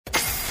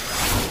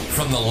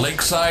from the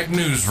Lakeside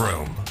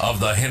Newsroom of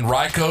the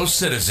Henrico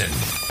Citizen,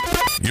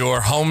 your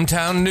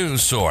hometown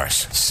news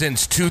source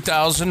since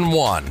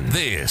 2001.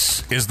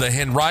 This is the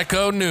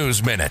Henrico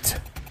News Minute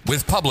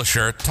with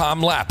publisher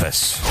Tom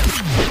Lapis.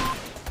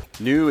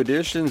 New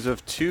additions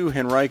of 2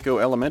 Henrico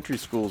elementary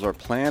schools are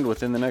planned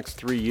within the next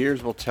 3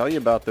 years. We'll tell you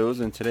about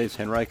those in today's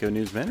Henrico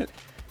News Minute.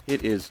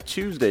 It is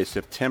Tuesday,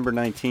 September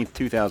 19th,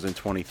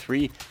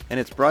 2023, and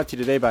it's brought to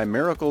you today by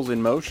Miracles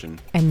in Motion.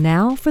 And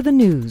now for the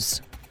news.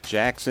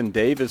 Jackson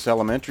Davis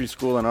Elementary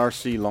School and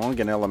R.C.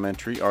 Longan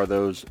Elementary are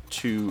those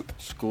 2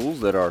 schools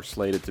that are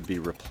slated to be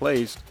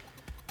replaced.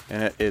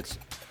 And at its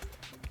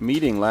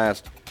meeting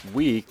last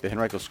week, the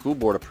Henrico School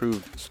Board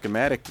approved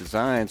schematic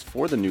designs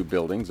for the new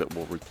buildings that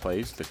will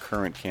replace the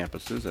current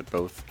campuses at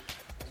both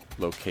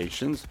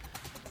locations.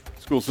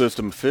 School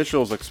system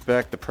officials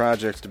expect the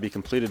projects to be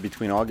completed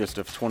between August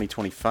of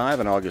 2025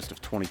 and August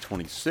of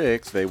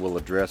 2026. They will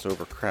address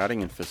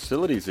overcrowding and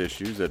facilities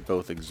issues at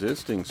both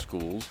existing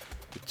schools.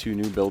 The 2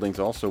 new buildings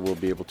also will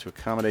be able to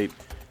accommodate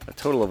a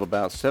total of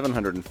about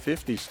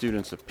 750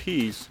 students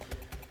apiece,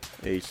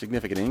 a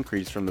significant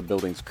increase from the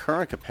building's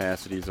current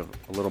capacities of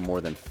a little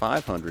more than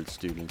 500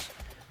 students.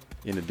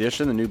 In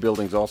addition, the new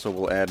buildings also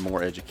will add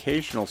more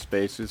educational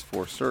spaces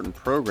for certain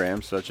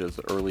programs, such as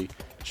the Early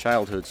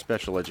Childhood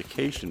Special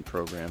Education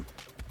program.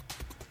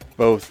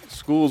 Both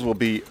schools will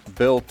be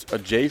built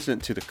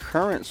adjacent to the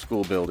current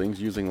school buildings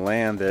using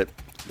land that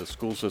the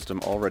school system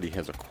already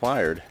has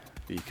acquired.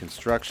 The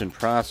construction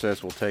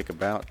process will take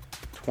about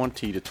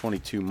 20 to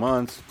 22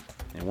 months,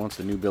 and once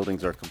the new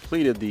buildings are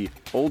completed, the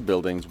old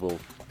buildings will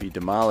be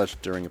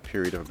demolished during a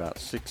period of about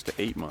 6 to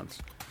 8 months.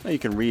 Now you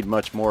can read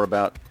much more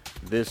about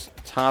this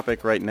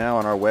topic right now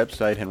on our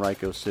website,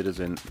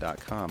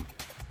 henricocitizen.com.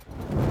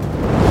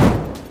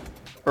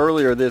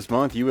 Earlier this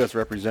month, U.S.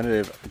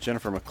 Representative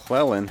Jennifer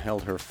McClellan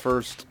held her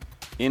first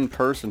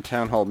in-person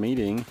town hall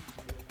meeting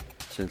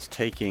since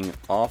taking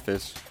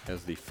office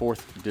as the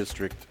 4th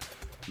District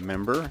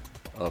member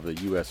of the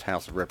U.S.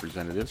 House of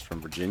Representatives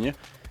from Virginia.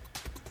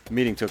 The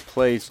meeting took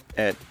place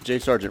at J.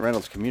 Sargent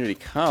Reynolds Community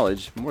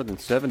College. More than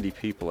 70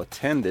 people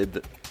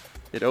attended.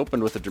 It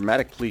opened with a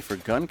dramatic plea for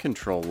gun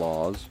control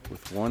laws,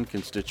 with one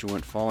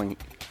constituent falling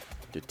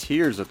to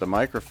tears at the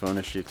microphone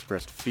as she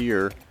expressed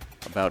fear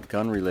about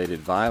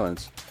gun-related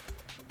violence.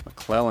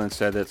 McClellan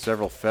said that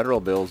several federal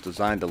bills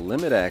designed to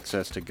limit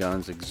access to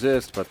guns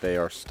exist, but they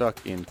are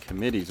stuck in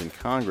committees in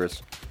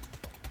Congress.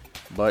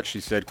 But she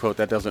said, quote,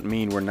 "That doesn't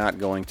mean we're not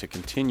going to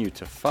continue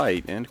to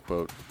fight," end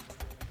quote.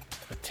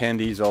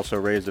 Attendees also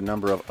raised a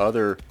number of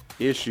other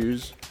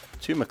issues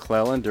to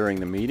McClellan during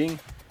the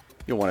meeting.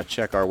 You'll want to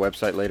check our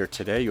website later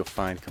today. You'll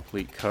find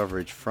complete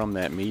coverage from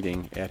that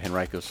meeting at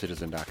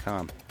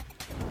henricocitizen.com.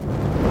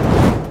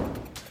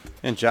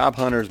 And job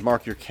hunters,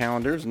 mark your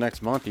calendars.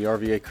 Next month, the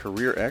RVA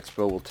Career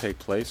Expo will take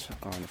place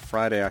on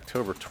Friday,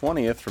 October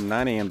 20th from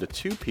 9 a.m. to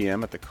 2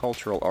 p.m. at the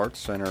Cultural Arts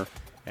Center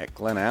at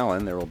Glen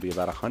Allen. There will be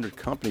about 100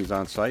 companies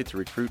on site to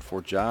recruit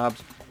for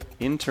jobs,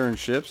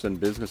 internships, and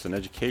business and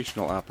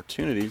educational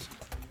opportunities.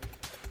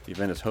 The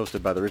event is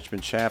hosted by the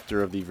Richmond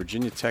chapter of the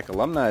Virginia Tech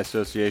Alumni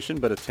Association,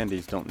 but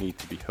attendees don't need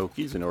to be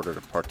Hokies in order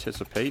to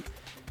participate.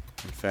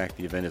 In fact,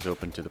 the event is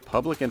open to the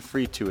public and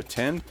free to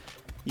attend.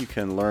 You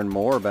can learn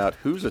more about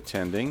who's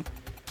attending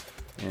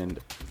and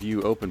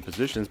view open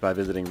positions by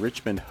visiting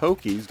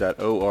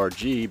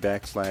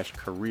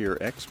richmondhokies.org/career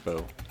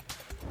expo.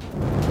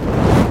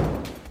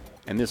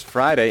 And this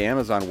Friday,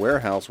 Amazon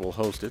Warehouse will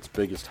host its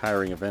biggest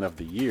hiring event of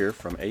the year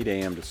from 8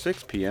 a.m. to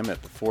 6 p.m.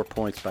 at the 4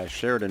 Points by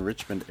Sheridan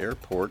Richmond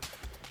Airport,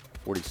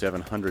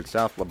 4700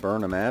 South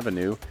Laburnum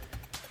Avenue.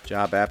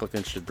 Job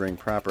applicants should bring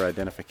proper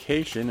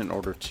identification in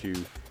order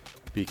to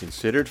be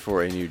considered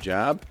for a new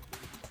job.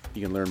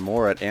 You can learn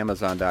more at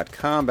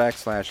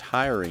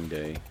amazon.com/hiring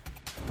day.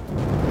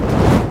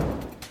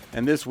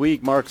 And this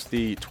week marks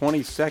the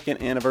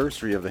 22nd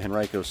anniversary of the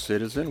Henrico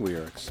Citizen. We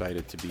are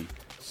excited to be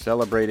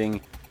celebrating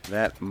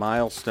that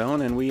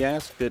milestone, and we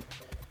ask that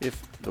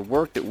if the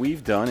work that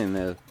we've done in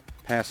the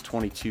past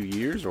 22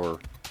 years or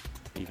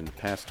even the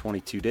past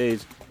 22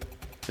 days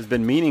has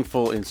been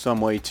meaningful in some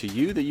way to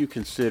you, that you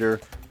consider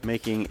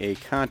making a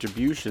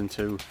contribution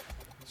to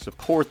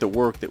support the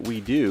work that we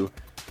do.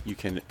 You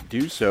can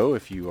do so,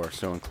 if you are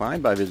so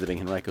inclined, by visiting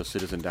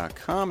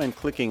henricocitizen.com and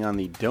clicking on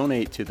the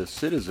Donate to the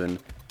Citizen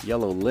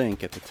yellow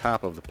link at the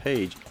top of the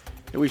page.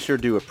 And we sure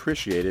do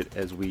appreciate it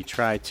as we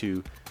try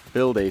to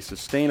build a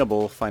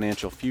sustainable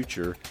financial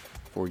future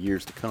for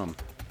years to come.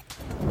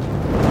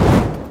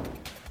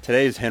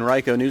 Today's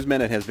Henrico News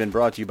Minute has been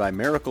brought to you by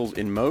Miracles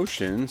in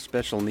Motion,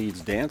 Special Needs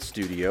Dance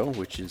Studio,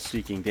 which is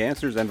seeking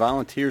dancers and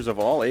volunteers of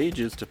all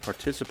ages to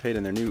participate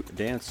in their new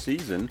dance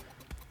season.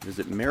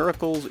 Visit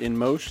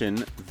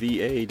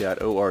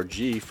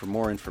miraclesinmotionva.org for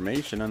more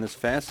information on this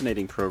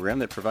fascinating program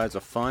that provides a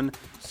fun,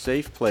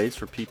 safe place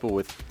for people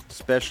with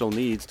special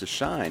needs to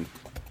shine.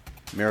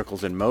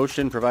 Miracles in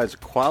Motion provides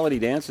quality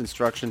dance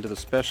instruction to the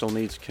special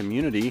needs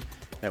community.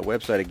 That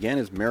website again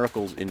is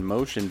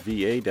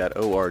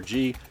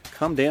miraclesinmotionva.org.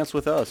 Come dance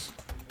with us.